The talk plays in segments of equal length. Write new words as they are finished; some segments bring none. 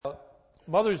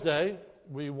Mother's Day,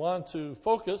 we want to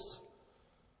focus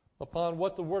upon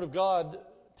what the Word of God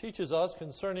teaches us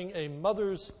concerning a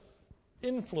mother's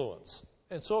influence.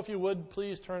 And so if you would,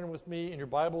 please turn with me in your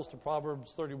Bibles to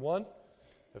Proverbs 31.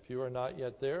 If you are not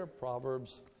yet there,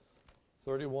 Proverbs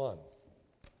 31.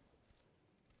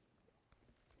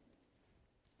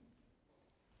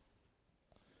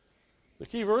 The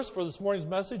key verse for this morning's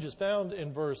message is found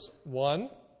in verse 1.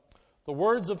 The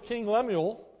words of King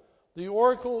Lemuel, the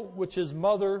oracle which his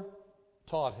mother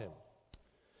taught him.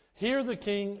 Here the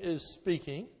king is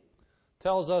speaking,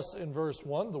 tells us in verse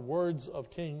 1, the words of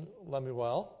King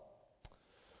Lemuel.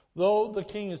 Though the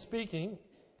king is speaking,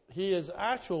 he is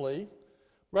actually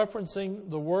referencing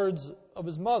the words of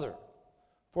his mother.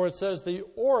 For it says, the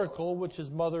oracle which his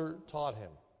mother taught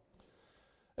him.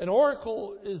 An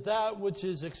oracle is that which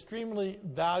is extremely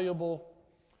valuable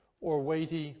or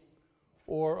weighty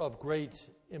or of great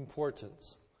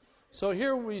importance. So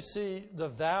here we see the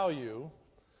value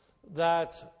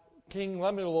that King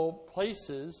Lemuel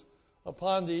places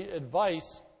upon the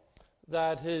advice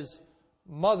that his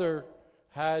mother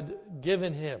had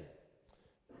given him.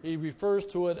 He refers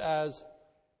to it as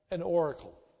an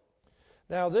oracle.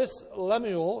 Now this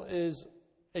Lemuel is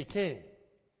a king.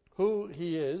 Who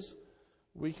he is,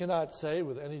 we cannot say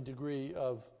with any degree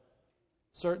of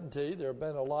certainty. There have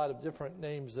been a lot of different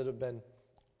names that have been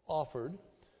offered,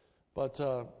 but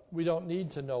we don't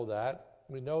need to know that.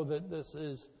 We know that this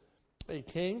is a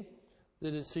king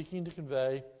that is seeking to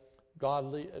convey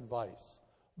godly advice.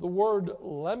 The word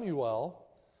Lemuel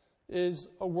is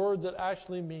a word that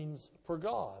actually means for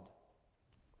God.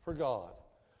 For God.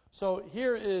 So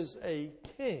here is a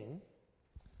king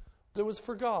that was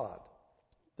for God,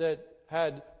 that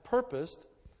had purposed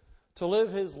to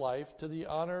live his life to the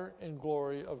honor and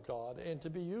glory of God and to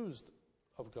be used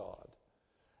of God.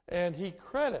 And he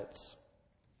credits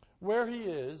where he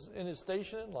is in his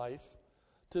station in life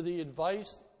to the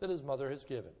advice that his mother has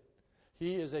given.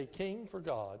 He is a king for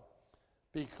God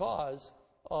because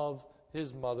of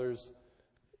his mother's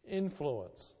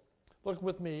influence. Look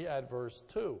with me at verse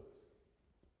 2.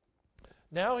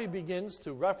 Now he begins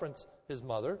to reference his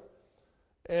mother,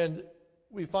 and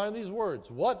we find these words,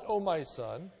 "What, O my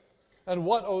son, and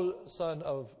what, O son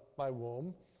of my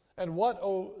womb, and what,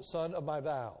 O son of my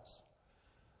vows."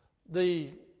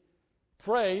 The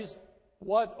phrase,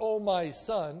 "What, O my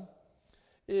son,"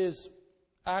 is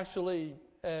actually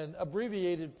an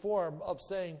abbreviated form of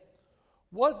saying,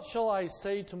 "What shall I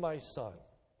say to my son?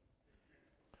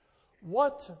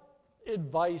 What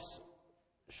advice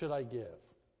should I give?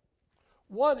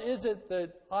 What is it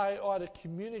that I ought to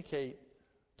communicate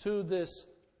to this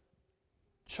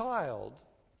child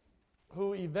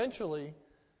who eventually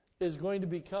is going to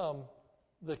become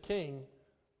the king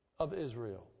of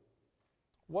Israel?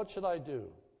 What should I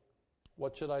do?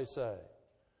 What should I say?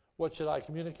 What should I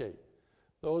communicate?"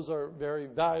 Those are very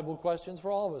valuable questions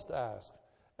for all of us to ask.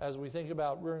 As we think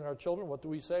about rearing our children, what do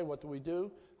we say? What do we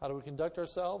do? How do we conduct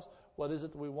ourselves? What is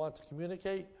it that we want to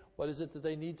communicate? What is it that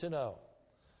they need to know?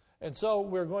 And so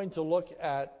we're going to look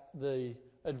at the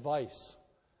advice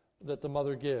that the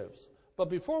mother gives. But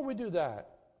before we do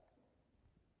that,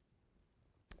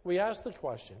 we ask the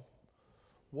question,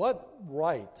 what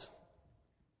right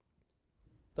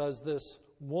does this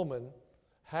woman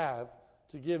have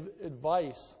to give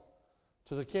advice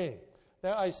to the king?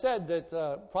 Now, I said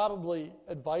that probably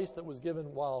advice that was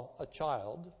given while a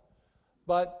child,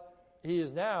 but he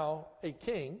is now a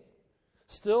king,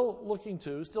 still looking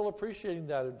to, still appreciating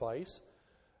that advice,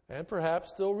 and perhaps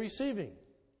still receiving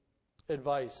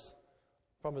advice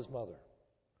from his mother.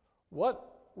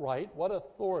 What right, what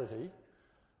authority,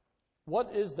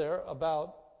 what is there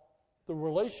about the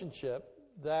relationship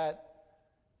that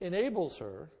enables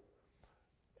her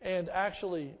and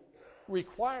actually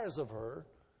requires of her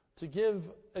to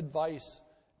give advice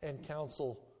and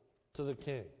counsel to the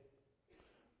king?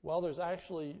 Well, there's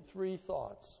actually three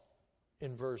thoughts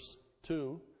in verse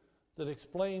 2 that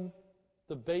explain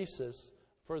the basis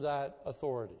for that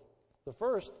authority. The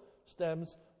first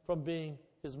stems from being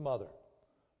his mother.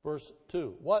 Verse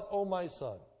 2, "What, O my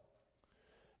son?"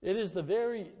 It is the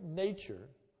very nature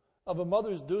of a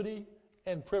mother's duty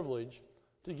and privilege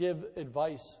to give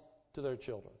advice to their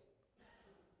children.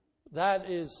 That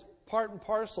is part and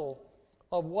parcel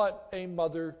of what a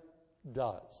mother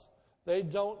does. They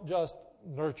don't just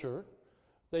nurture.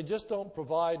 They just don't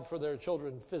provide for their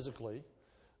children physically.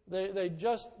 They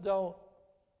just don't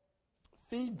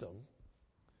feed them,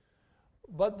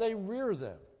 but they rear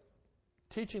them,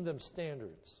 teaching them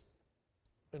standards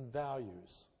and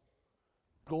values,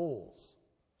 goals,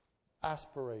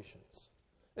 aspirations,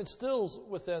 instills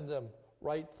within them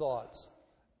right thoughts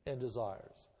and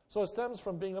desires. So it stems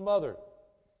from being a mother.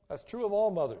 That's true of all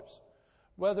mothers.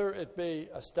 Whether it be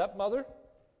a stepmother,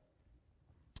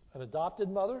 an adopted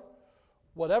mother,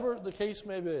 whatever the case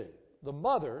may be, the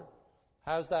mother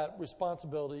has that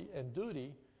responsibility and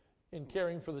duty in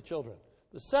caring for the children.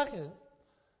 The second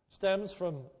stems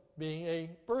from being a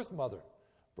birth mother.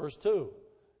 Verse 2,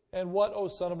 and what, O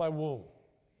son of my womb?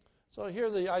 So here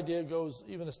the idea goes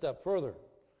even a step further,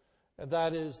 and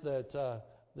that is that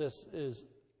this is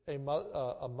a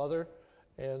mother,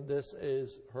 and this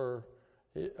is her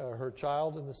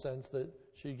child in the sense that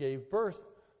she gave birth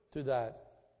to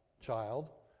that child.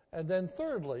 And then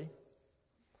thirdly,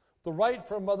 the right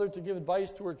for a mother to give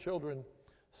advice to her children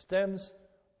stems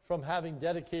from having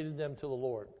dedicated them to the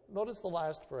Lord. Notice the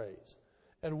last phrase.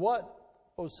 And what,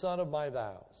 O son of my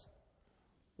vows?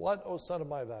 What, O son of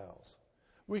my vows?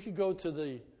 We could go to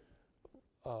the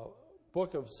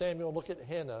book of Samuel and look at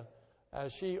Hannah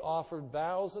as she offered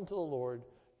vows unto the Lord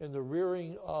in the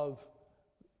rearing of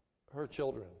her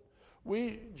children.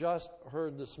 We just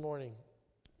heard this morning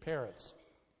parents,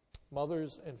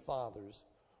 mothers and fathers,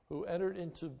 who entered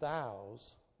into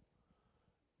vows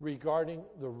regarding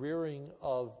the rearing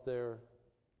of their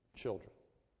children.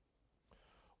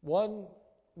 One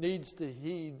needs to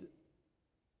heed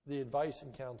the advice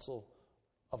and counsel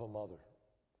of a mother.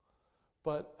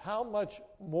 But how much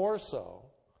more so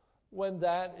when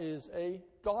that is a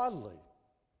godly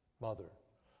mother,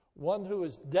 one who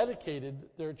has dedicated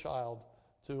their child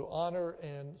to honor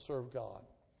and serve God.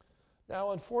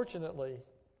 Now, unfortunately,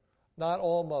 not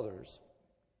all mothers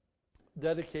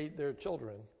dedicate their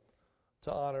children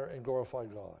to honor and glorify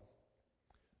God.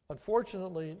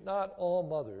 Unfortunately, not all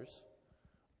mothers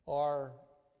are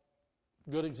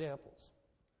good examples.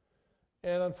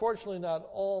 And unfortunately, not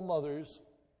all mothers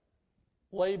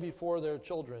lay before their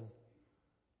children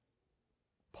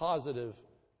positive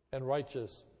and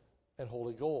righteous and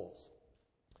holy goals.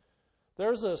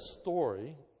 There's a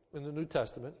story in the New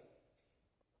Testament.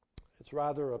 It's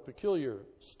rather a peculiar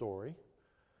story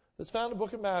that's found in the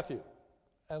book of Matthew.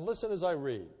 And listen as I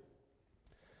read.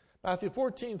 Matthew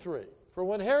 14:3. For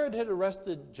when Herod had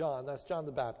arrested John, that's John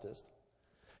the Baptist,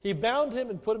 he bound him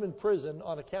and put him in prison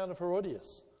on account of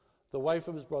Herodias, the wife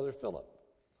of his brother Philip.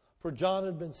 For John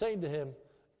had been saying to him,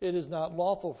 it is not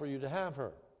lawful for you to have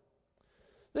her.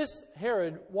 This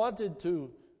Herod wanted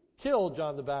to kill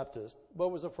John the Baptist, but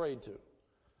was afraid to.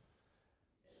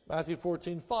 Matthew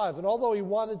 14:5. And although he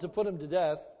wanted to put him to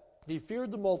death, he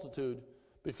feared the multitude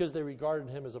because they regarded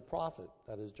him as a prophet,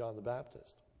 that is John the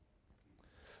Baptist.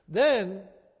 Then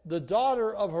the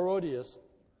daughter of Herodias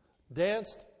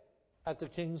danced at the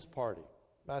king's party.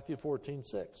 Matthew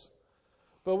 14:6.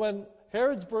 But when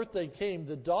Herod's birthday came,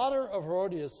 the daughter of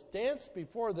Herodias danced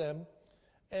before them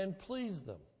and pleased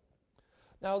them.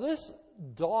 Now this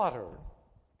daughter,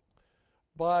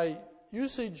 by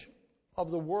usage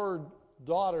of the word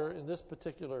daughter in this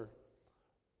particular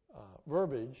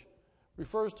verbiage,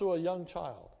 refers to a young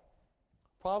child,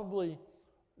 probably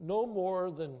no more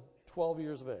than 12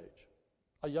 years of age,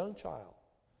 a young child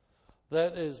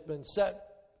that has been set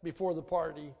before the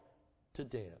party to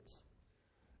dance.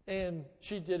 And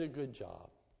she did a good job.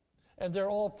 And they're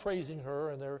all praising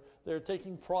her, and they're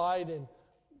taking pride in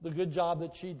the good job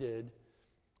that she did.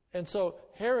 And so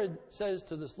Herod says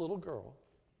to this little girl,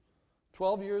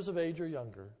 12 years of age or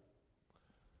younger,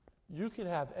 you can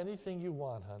have anything you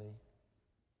want, honey.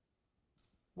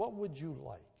 What would you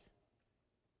like?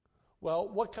 Well,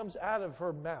 what comes out of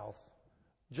her mouth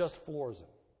just floors him.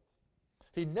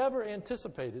 He never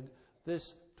anticipated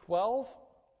this 12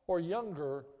 or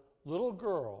younger little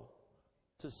girl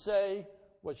to say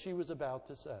what she was about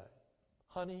to say.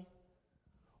 Honey,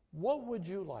 what would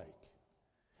you like?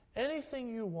 Anything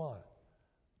you want,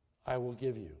 I will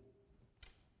give you.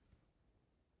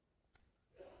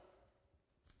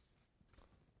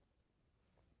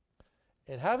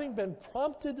 And having been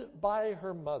prompted by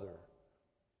her mother,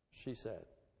 she said,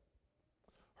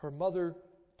 her mother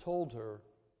told her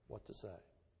what to say.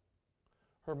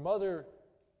 Her mother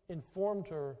informed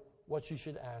her what she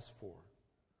should ask for.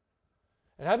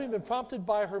 And having been prompted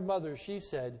by her mother, she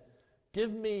said,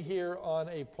 give me here on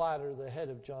a platter the head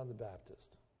of John the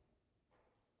Baptist.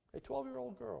 A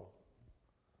 12-year-old girl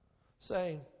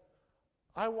saying,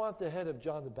 I want the head of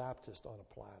John the Baptist on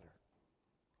a platter.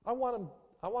 I want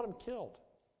him killed.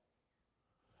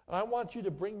 And I want you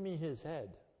to bring me his head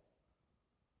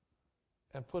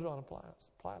and put it on a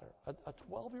platter. A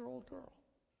 12-year-old girl.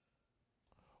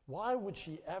 Why would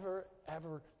she ever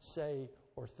say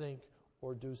or think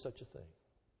or do such a thing?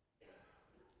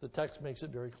 The text makes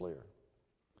it very clear.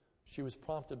 She was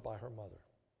prompted by her mother.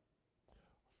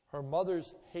 Her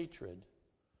mother's hatred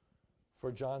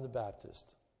for John the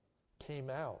Baptist came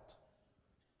out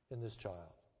in this child.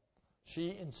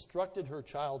 She instructed her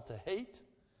child to hate,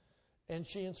 and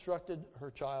she instructed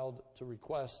her child to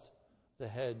request the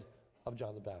head of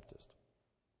John the Baptist.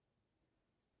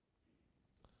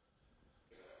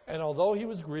 And although he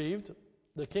was grieved,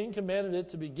 the king commanded it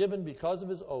to be given because of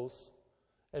his oaths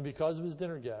and because of his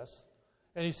dinner guests.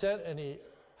 And he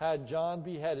had John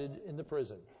beheaded in the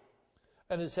prison.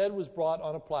 And his head was brought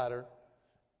on a platter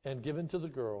and given to the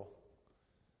girl,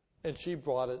 and she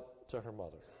brought it to her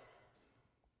mother.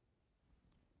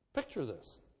 Picture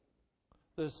this.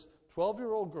 This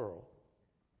 12-year-old girl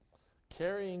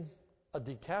carrying a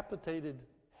decapitated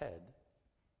head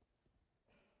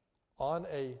on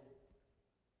a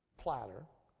platter,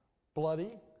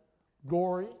 bloody,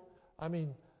 gory. I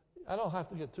mean, I don't have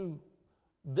to get too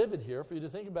vivid here for you to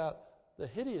think about the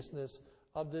hideousness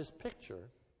of this picture.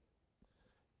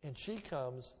 And she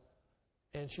comes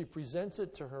and she presents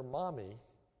it to her mommy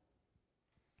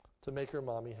to make her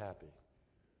mommy happy.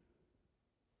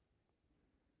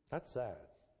 That's sad.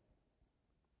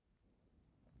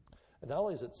 And not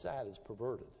only is it sad, it's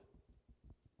perverted.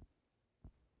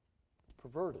 It's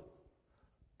perverted.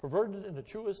 Perverted in the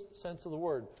truest sense of the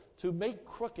word. To make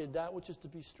crooked that which is to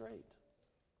be straight.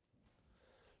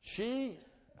 She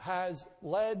has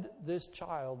led this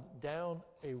child down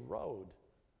a road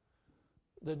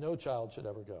that no child should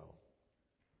ever go.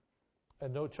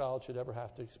 And no child should ever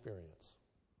have to experience.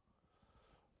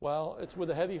 Well, it's with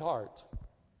a heavy heart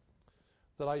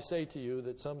that I say to you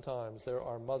that sometimes there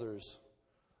are mothers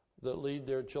that lead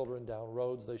their children down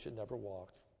roads they should never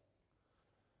walk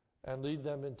and lead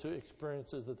them into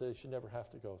experiences that they should never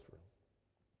have to go through.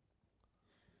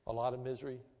 A lot of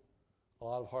misery, a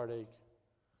lot of heartache,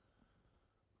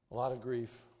 a lot of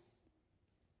grief,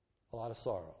 a lot of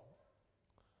sorrow.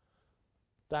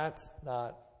 That's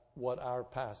not what our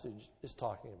passage is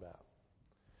talking about.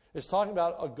 It's talking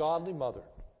about a godly mother,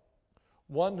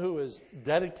 one who has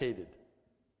dedicated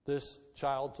this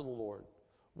child to the Lord,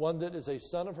 one that is a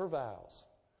son of her vows,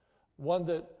 one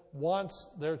that wants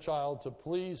their child to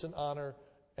please and honor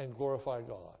and glorify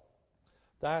God.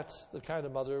 That's the kind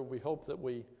of mother we hope that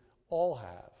we all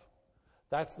have.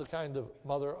 That's the kind of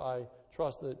mother I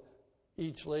trust that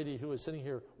each lady who is sitting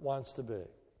here wants to be.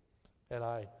 And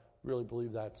I really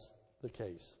believe that's the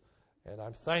case. And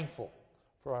I'm thankful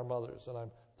for our mothers, and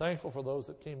I'm thankful for those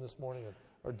that came this morning and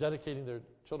are dedicating their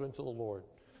children to the Lord.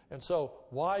 And so,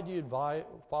 why do you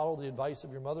follow the advice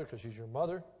of your mother? Because she's your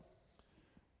mother,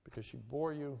 because she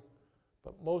bore you,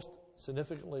 but most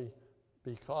significantly,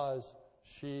 because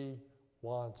she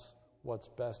wants what's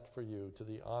best for you to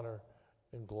the honor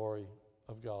and glory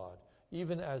of God.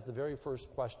 Even as the very first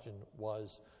question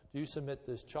was, do you submit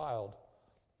this child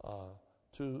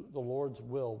to the Lord's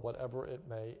will, whatever it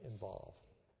may involve?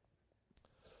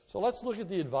 So let's look at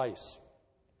the advice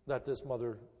that this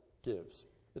mother gives.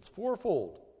 It's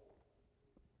fourfold.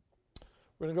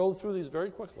 We're going to go through these very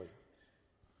quickly.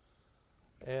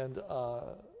 And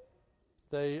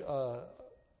they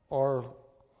are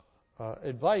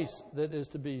advice that is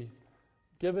to be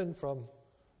given from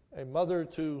a mother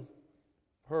to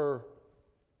her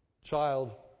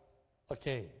child, a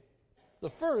king. The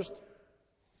first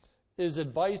is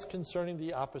advice concerning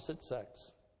the opposite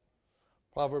sex.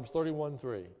 Proverbs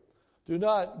 31:3. Do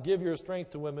not give your strength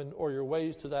to women or your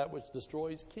ways to that which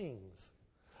destroys kings.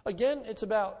 Again, it's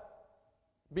about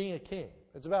being a king.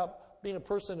 It's about being a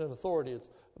person in authority. It's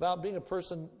about being a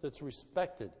person that's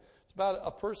respected. It's about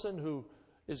a person who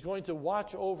is going to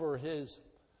watch over his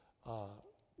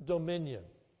dominion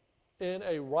in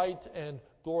a right and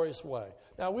glorious way.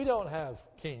 Now, we don't have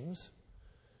kings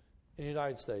in the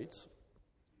United States.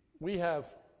 We have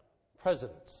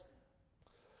presidents.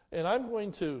 And I'm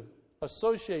going to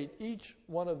associate each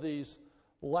one of these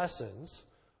lessons,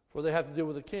 for they have to do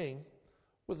with a king,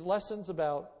 with lessons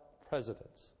about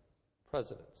presidents.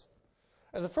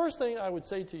 And the first thing I would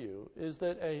say to you is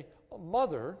that a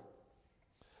mother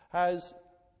has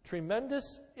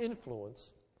tremendous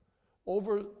influence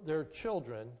over their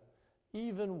children,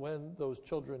 even when those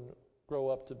children grow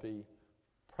up to be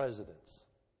presidents.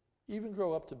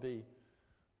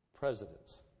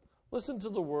 Listen to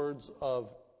the words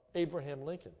of Abraham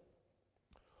Lincoln.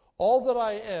 All that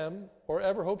I am or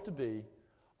ever hope to be,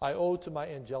 I owe to my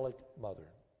angelic mother.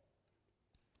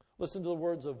 Listen to the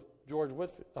words of George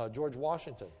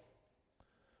Washington.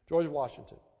 George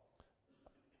Washington.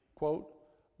 Quote,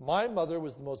 my mother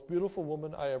was the most beautiful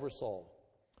woman I ever saw.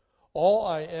 All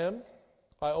I am,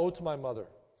 I owe to my mother.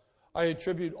 I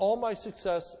attribute all my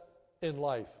success in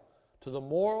life to the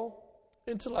moral,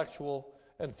 intellectual,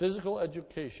 and physical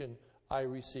education I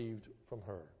received from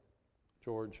her.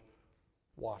 George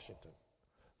Washington.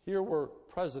 Here were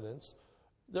presidents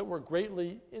that were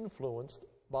greatly influenced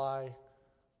by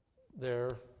their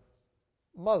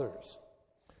mothers.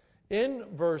 In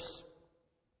verse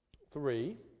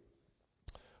 3,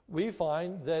 we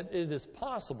find that it is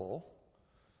possible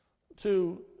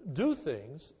to do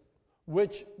things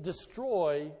which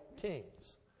destroy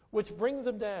kings, which bring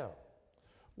them down,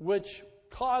 which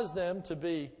cause them to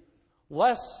be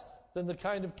less than the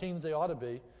kind of king they ought to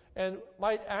be, and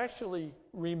might actually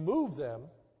remove them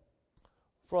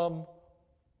from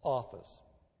office.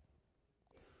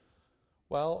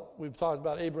 Well, we've talked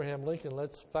about Abraham Lincoln.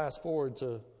 Let's fast forward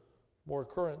to more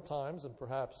current times and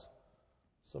perhaps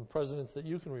some presidents that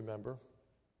you can remember.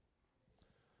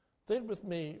 Think with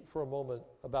me for a moment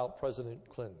about President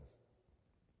Clinton.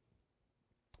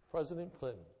 President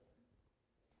Clinton,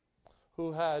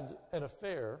 who had an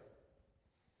affair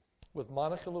with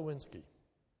Monica Lewinsky.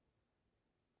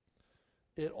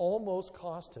 It almost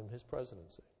cost him his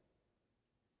presidency.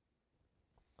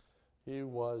 He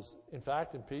was, in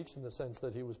fact, impeached in the sense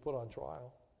that he was put on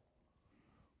trial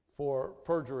for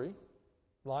perjury,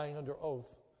 lying under oath,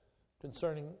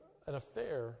 concerning an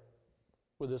affair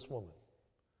with this woman.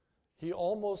 He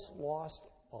almost lost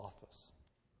office.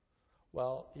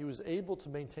 Well, he was able to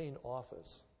maintain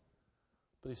office,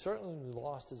 but he certainly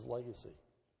lost his legacy.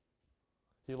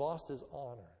 He lost his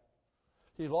honor.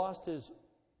 He lost his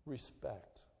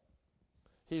respect.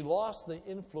 He lost the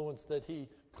influence that he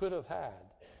could have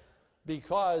had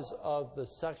because of the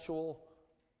sexual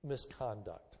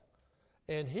misconduct.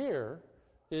 And here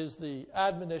is the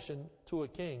admonition to a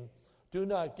king: do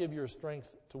not give your strength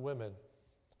to women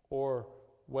or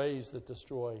ways that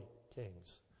destroy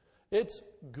kings. It's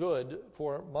good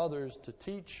for mothers to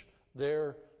teach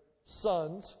their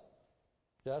sons,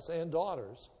 yes, and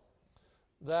daughters,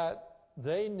 that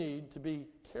they need to be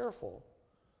careful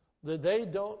that they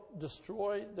don't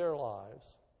destroy their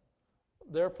lives,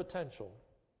 their potential,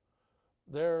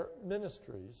 their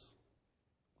ministries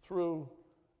through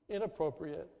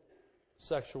inappropriate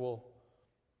sexual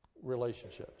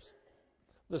relationships.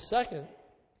 The second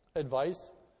advice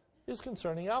is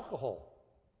concerning alcohol.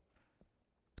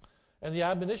 And the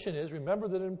admonition is, remember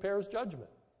that it impairs judgment.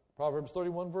 Proverbs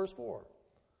 31, verse 4.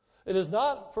 It is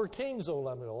not for kings, O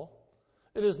Lemuel,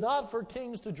 it is not for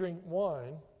kings to drink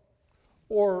wine,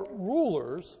 or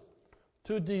rulers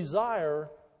to desire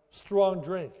strong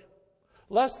drink,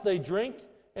 lest they drink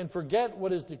and forget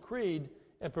what is decreed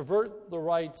and pervert the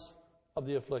rights of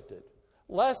the afflicted,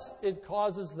 lest it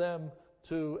causes them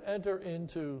to enter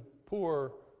into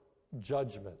poor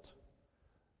judgment.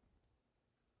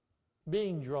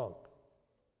 Being drunk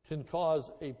can cause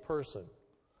a person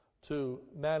to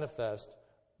manifest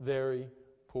very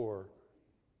poor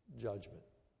judgment.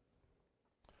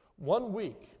 1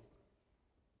 week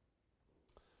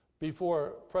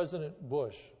before President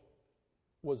Bush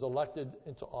was elected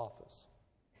into office,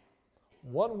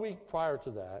 1 week prior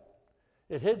to that,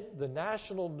 it hit the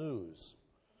national news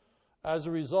as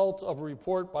a result of a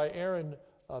report by Aaron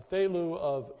Felu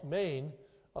of Maine,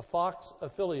 a Fox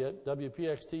affiliate,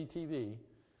 WPXT-TV,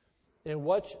 in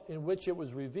which it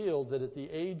was revealed that at the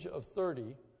age of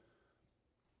 30,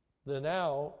 the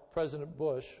now President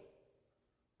Bush,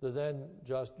 the then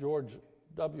just George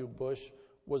W. Bush,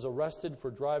 was arrested for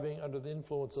driving under the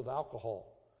influence of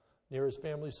alcohol near his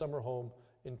family's summer home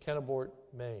in Kennebort,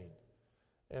 Maine,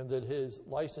 and that his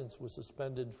license was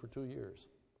suspended for 2 years.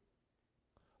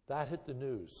 That hit the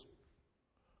news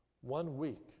 1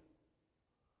 week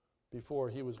before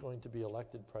he was going to be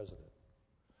elected president.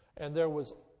 And there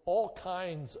was all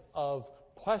kinds of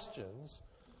questions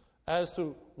as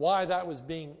to why that was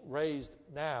being raised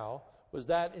now. Was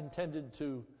that intended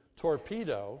to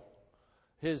torpedo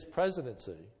his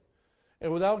presidency?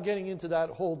 And without getting into that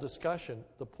whole discussion,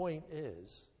 the point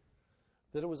is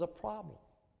that it was a problem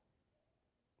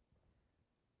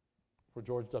for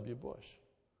George W. Bush.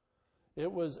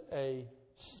 It was a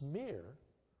smear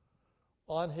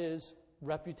on his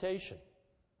reputation.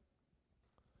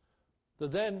 The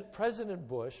then President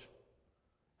Bush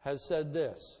has said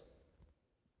this.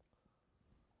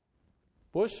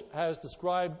 Bush has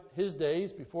described his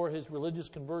days before his religious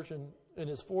conversion in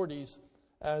his 40s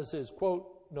as his, quote,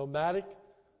 nomadic,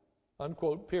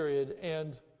 unquote, period,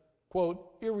 and,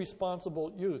 quote,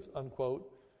 irresponsible youth,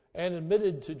 unquote, and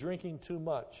admitted to drinking too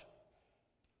much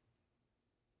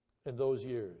in those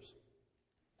years.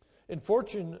 In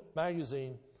Fortune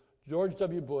magazine, George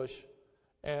W. Bush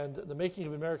and The Making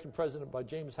of an American President by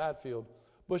James Hatfield,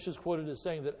 Bush is quoted as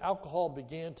saying that alcohol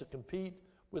began to compete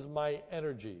with my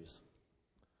energies.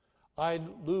 I'd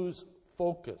lose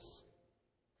focus.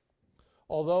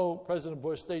 Although President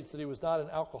Bush states that he was not an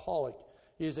alcoholic,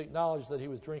 he has acknowledged that he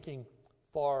was drinking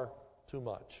far too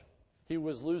much. He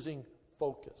was losing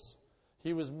focus.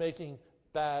 He was making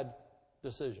bad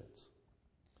decisions.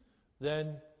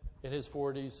 Then, in his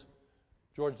 40s,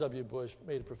 George W. Bush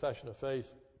made a profession of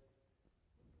faith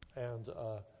and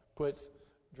quit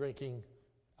drinking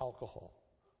alcohol.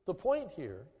 The point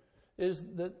here is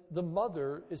that the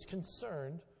mother is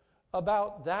concerned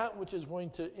about that which is going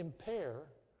to impair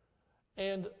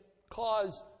and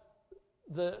cause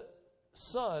the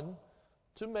son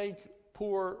to make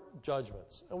poor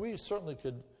judgments. And we certainly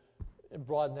could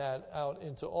broaden that out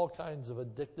into all kinds of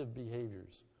addictive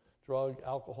behaviors, drug,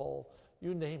 alcohol,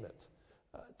 you name it,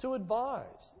 to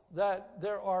advise that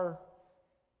there are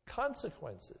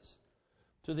consequences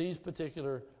to these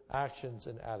particular actions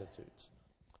and attitudes.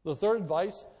 The third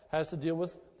advice has to deal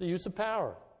with the use of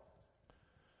power.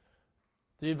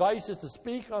 The advice is to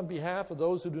speak on behalf of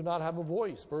those who do not have a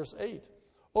voice. Verse 8,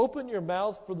 open your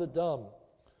mouth for the dumb,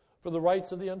 for the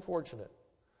rights of the unfortunate.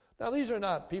 Now, these are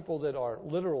not people that are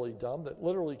literally dumb, that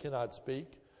literally cannot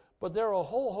speak, but there are a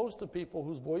whole host of people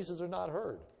whose voices are not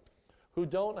heard, who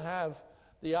don't have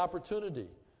the opportunity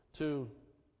to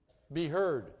be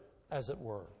heard, as it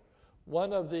were.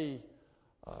 One of the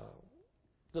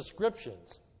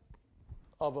descriptions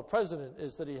of a president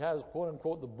is that he has, quote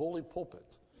unquote, the bully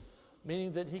pulpit,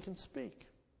 meaning that he can speak.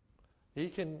 He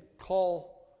can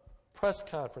call press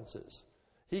conferences.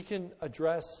 He can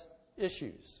address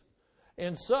issues.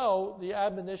 And so the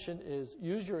admonition is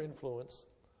use your influence,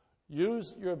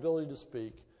 use your ability to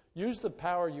speak, use the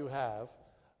power you have,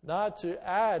 not to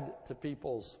add to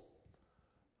people's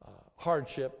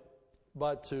hardship,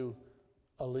 but to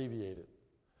alleviate it.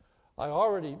 I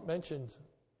already mentioned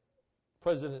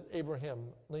President Abraham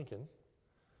Lincoln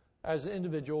as an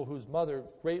individual whose mother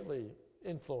greatly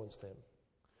influenced him.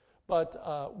 But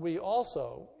we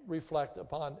also reflect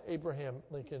upon Abraham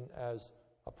Lincoln as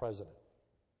a president.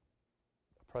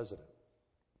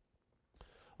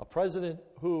 A president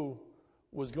who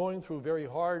was going through very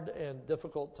hard and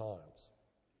difficult times.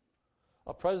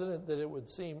 A president that it would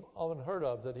seem unheard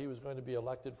of that he was going to be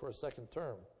elected for a second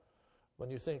term when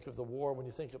you think of the war, when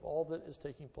you think of all that is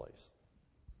taking place.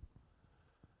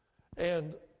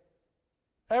 And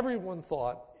everyone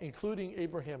thought, including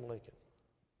Abraham Lincoln,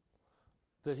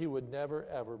 that he would never,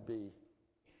 ever be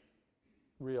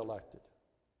reelected.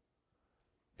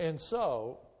 And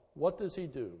so, what does he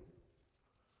do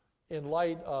in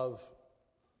light of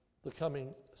the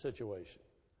coming situation?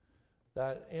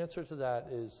 That answer to that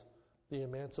is the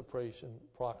Emancipation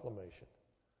Proclamation,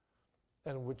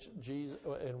 in which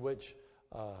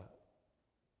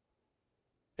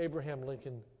Abraham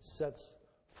Lincoln sets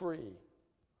free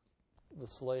the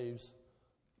slaves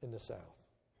in the South.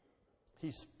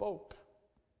 He spoke.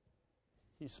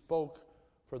 He spoke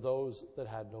for those that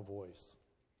had no voice.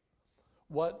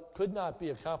 What could not be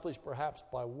accomplished perhaps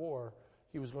by war,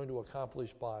 he was going to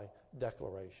accomplish by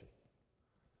declaration.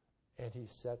 And he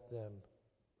set them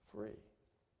free.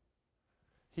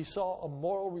 He saw a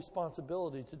moral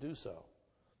responsibility to do so,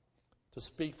 to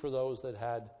speak for those that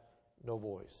had no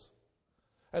voice.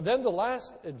 And then the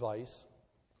last advice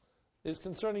is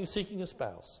concerning seeking a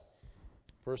spouse.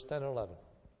 Verse 10 and 11.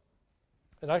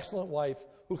 An excellent wife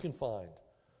who can find,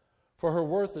 for her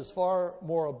worth is far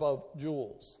more above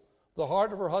jewels. The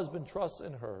heart of her husband trusts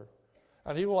in her,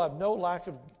 and he will have no lack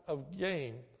of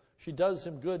gain. She does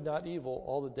him good, not evil,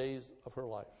 all the days of her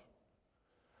life.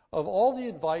 Of all the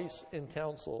advice and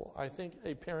counsel I think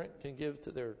a parent can give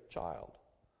to their child,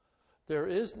 there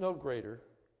is no greater,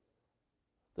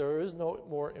 there is no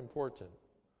more important,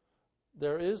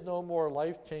 there is no more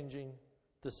life-changing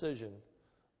decision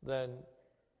than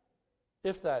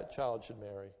if that child should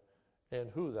marry and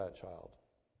who that child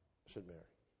should marry.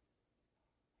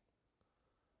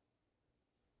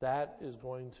 That is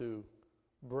going to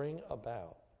bring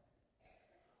about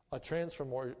a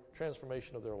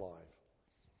transformation of their life.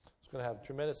 It's going to have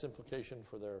tremendous implication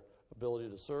for their ability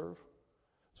to serve.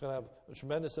 It's going to have a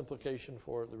tremendous implication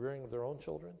for the rearing of their own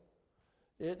children.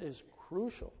 It is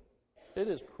crucial. It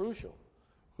is crucial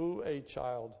who a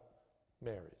child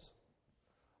marries.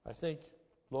 I think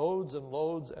loads and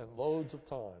loads and loads of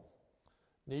time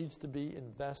needs to be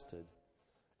invested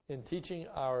in teaching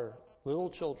our little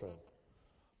children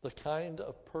the kind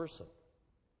of person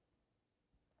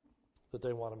that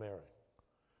they want to marry,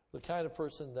 the kind of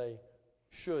person they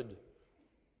should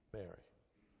marry.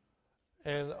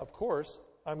 And of course,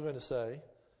 I'm going to say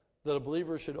that a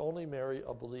believer should only marry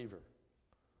a believer.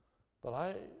 But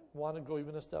I want to go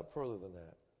even a step further than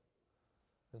that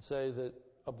and say that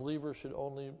a believer should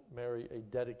only marry a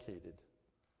dedicated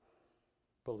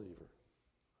believer.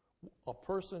 A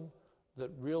person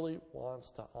that really wants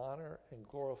to honor and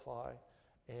glorify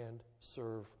and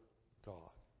serve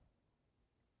God.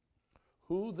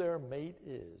 Who their mate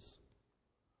is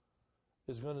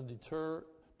going to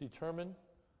determine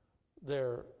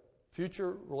their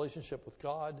future relationship with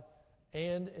God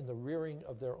and in the rearing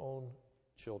of their own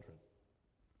children.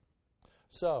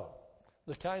 So,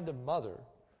 the kind of mother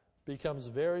becomes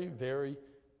very, very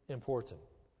important.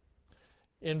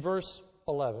 In verse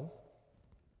 11,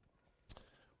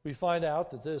 we find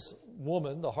out that this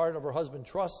woman, the heart of her husband,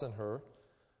 trusts in her,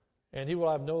 and he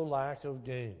will have no lack of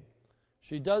gain.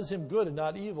 She does him good and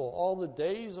not evil all the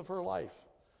days of her life.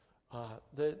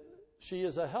 That she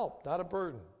is a help, not a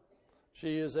burden.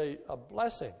 She is a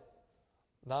blessing,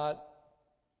 not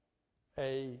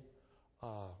a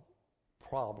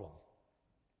problem.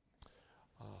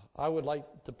 I would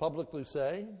like to publicly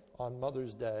say on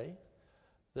Mother's Day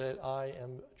that I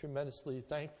am tremendously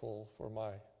thankful for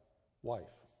my wife.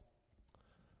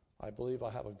 I believe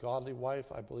I have a godly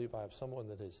wife. I believe I have someone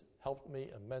that has helped me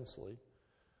immensely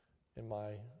in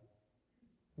my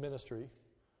ministry.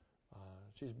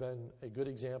 She's been a good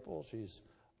example. She's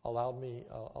allowed me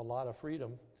a lot of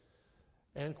freedom,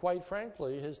 and quite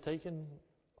frankly has taken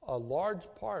a large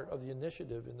part of the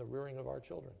initiative in the rearing of our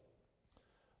children.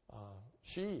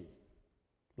 She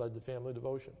led the family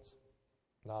devotions,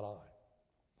 not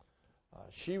I.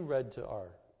 She read to our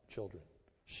children.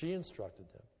 She instructed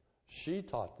them. She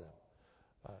taught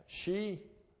them. She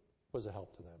was a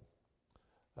help to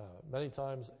them, many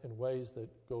times in ways that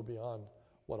go beyond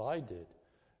what I did.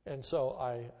 And so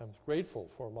I am grateful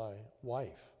for my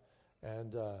wife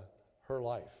and her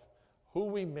life. Who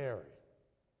we marry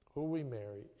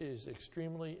is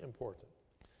extremely important.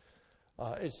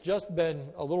 It's just been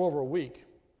a little over a week,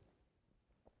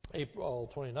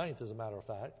 April 29th, as a matter of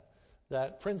fact,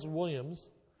 that Prince William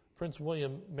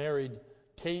married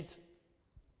Kate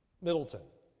Middleton.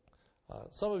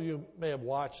 Some of you may have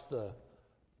watched the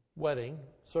wedding.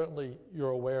 Certainly you're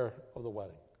aware of the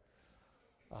wedding.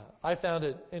 I found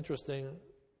it interesting.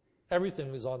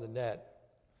 Everything was on the net.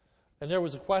 And there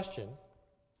was a question.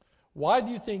 Why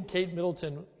do you think Kate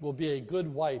Middleton will be a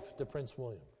good wife to Prince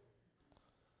William?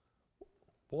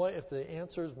 Boy, if the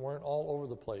answers weren't all over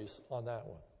the place on that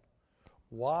one.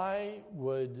 Why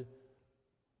would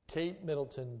Kate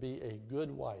Middleton be a good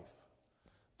wife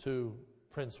to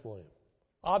Prince William?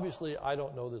 Obviously, I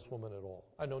don't know this woman at all.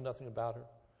 I know nothing about her.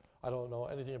 I don't know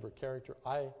anything of her character.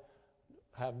 I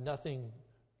have nothing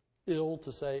ill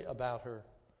to say about her.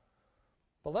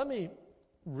 But let me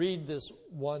read this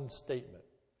one statement.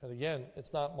 And again,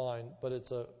 it's not mine, but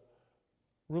it's a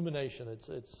rumination.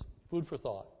 It's food for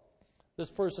thought. This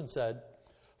person said,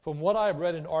 "From what I have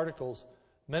read in articles,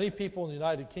 many people in the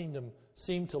United Kingdom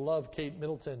seem to love Kate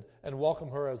Middleton and welcome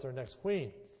her as their next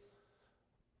queen.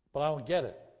 But I don't get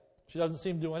it. She doesn't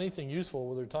seem to do anything useful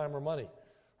with her time or money.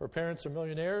 Her parents are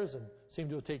millionaires and seem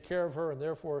to take care of her, and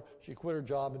therefore she quit her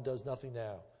job and does nothing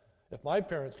now. If my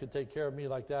parents could take care of me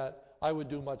like that, I would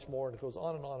do much more," and it goes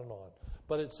on and on and on.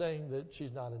 But it's saying that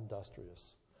she's not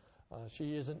industrious.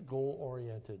 She isn't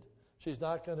goal-oriented. She's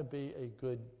not going to be a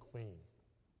good queen.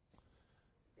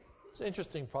 It's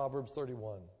interesting, Proverbs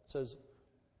 31 says,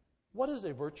 what is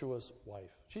a virtuous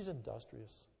wife? She's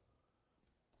industrious.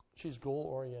 She's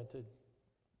goal-oriented.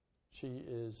 She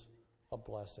is a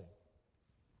blessing.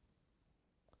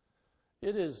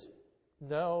 It is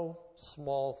no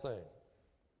small thing.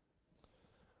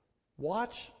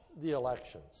 Watch the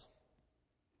elections.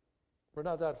 We're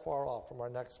not that far off from our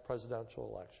next presidential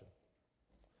election.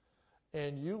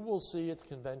 And you will see at the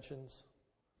conventions,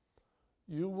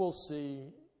 you will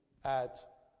see at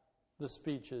the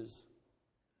speeches,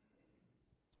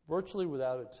 virtually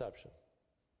without exception,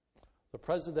 the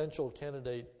presidential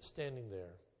candidate standing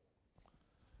there,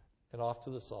 and off to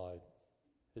the side,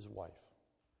 his wife.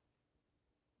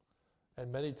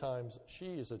 And many times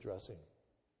she is addressing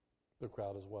the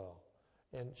crowd as well.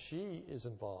 And she is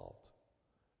involved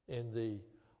in the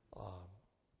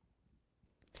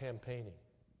campaigning.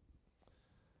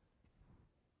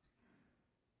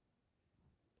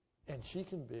 And she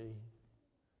can be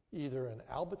either an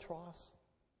albatross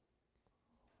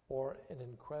or an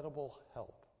incredible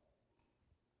help.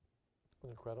 An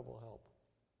incredible help.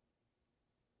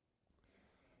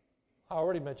 I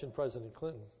already mentioned President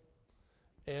Clinton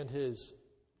and his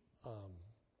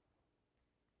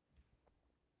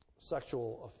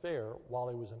sexual affair while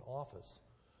he was in office.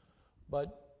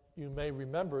 But you may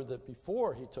remember that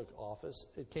before he took office,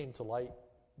 it came to light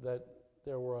that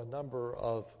there were a number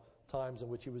of times in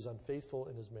which he was unfaithful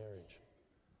in his marriage.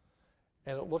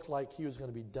 And it looked like he was going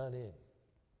to be done in.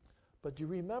 But do you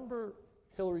remember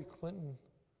Hillary Clinton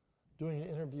doing an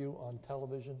interview on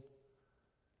television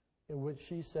in which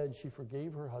she said she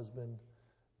forgave her husband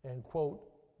and, quote,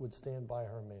 would stand by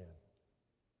her man.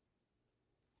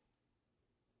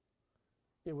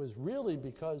 It was really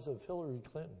because of Hillary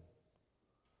Clinton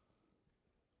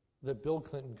that Bill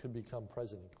Clinton could become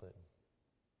President Clinton.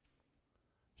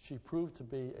 She proved to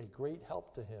be a great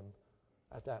help to him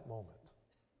at that moment,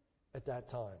 at that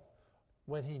time.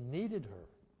 When he needed her,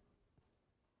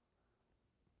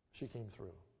 she came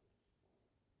through.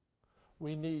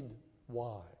 We need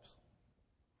wives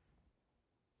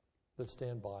that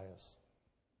stand by us,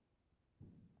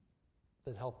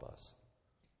 that help us,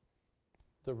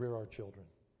 that rear our children,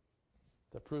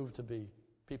 that prove to be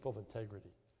people of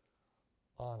integrity,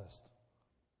 honest,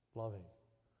 loving,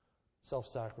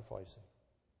 self-sacrificing,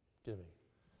 giving.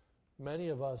 Many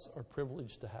of us are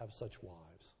privileged to have such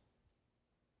wives.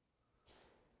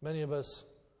 Many of us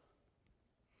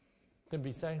can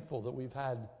be thankful that we've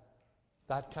had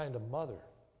that kind of mother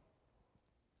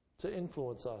to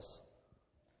influence us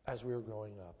as we were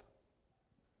growing up.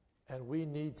 And we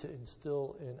need to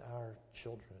instill in our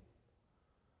children.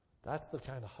 That's the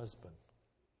kind of husband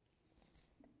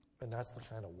and that's the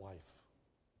kind of wife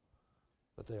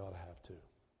that they ought to have too.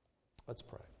 Let's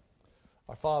pray.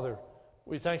 Our Father,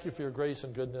 we thank you for your grace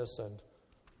and goodness, and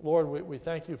Lord, we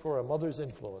thank you for a mother's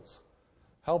influence.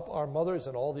 Help our mothers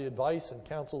in all the advice and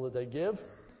counsel that they give,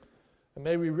 and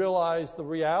may we realize the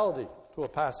reality to a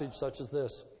passage such as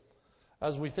this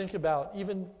as we think about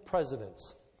even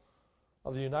presidents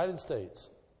of the United States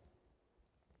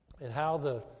and how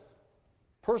the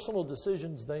personal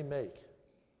decisions they make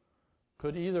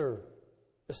could either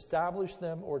establish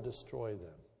them or destroy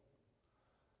them.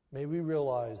 May we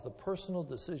realize the personal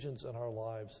decisions in our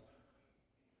lives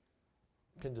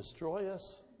can destroy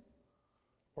us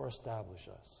or establish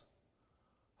us.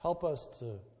 Help us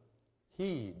to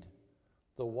heed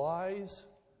the wise,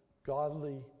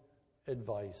 godly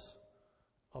advice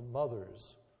of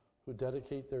mothers who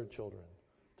dedicate their children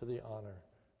to the honor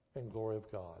and glory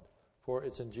of God. For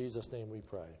it's in Jesus' name we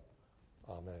pray.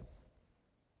 Amen.